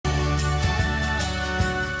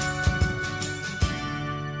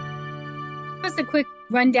a quick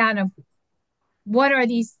rundown of what are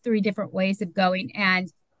these three different ways of going,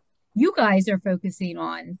 and you guys are focusing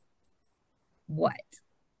on what?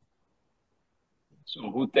 So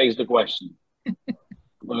who takes the question?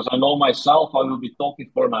 Because I know myself, I will be talking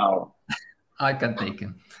for an hour. I can take it.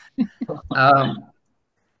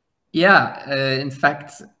 In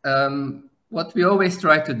fact, what we always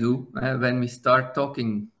try to do when we start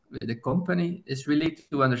talking with a company is really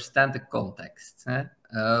to understand the context.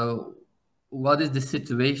 What is the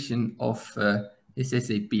situation of this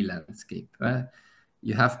SAP landscape?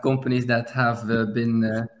 You have companies that have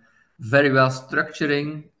been very well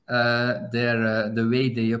structuring the way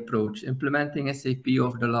they approach implementing SAP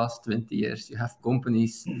over the last 20 years. You have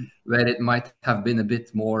companies where it might have been a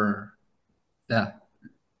bit more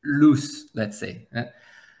loose, let's say.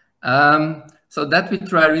 So that we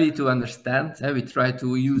try really to understand. We try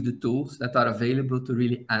to use the tools that are available to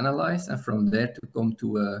really analyze, and from there to come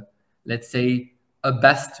to let's say, a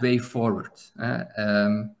best way forward.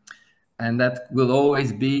 And that will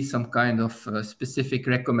always be some kind of specific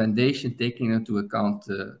recommendation taking into account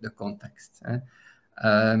the context.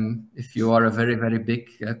 If you are a very, very big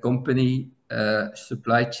company,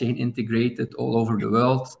 supply chain integrated all over the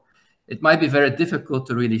world, it might be very difficult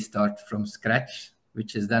to really start from scratch,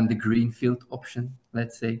 which is then the greenfield option,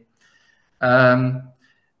 let's say.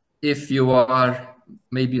 If you are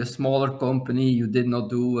maybe a smaller company, you did not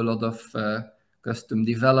do a lot of custom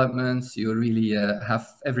developments, you really have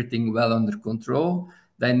everything well under control,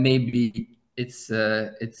 then maybe it's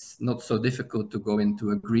not so difficult to go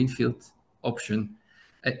into a greenfield option,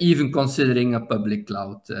 even considering a public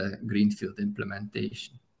cloud greenfield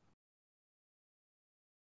implementation.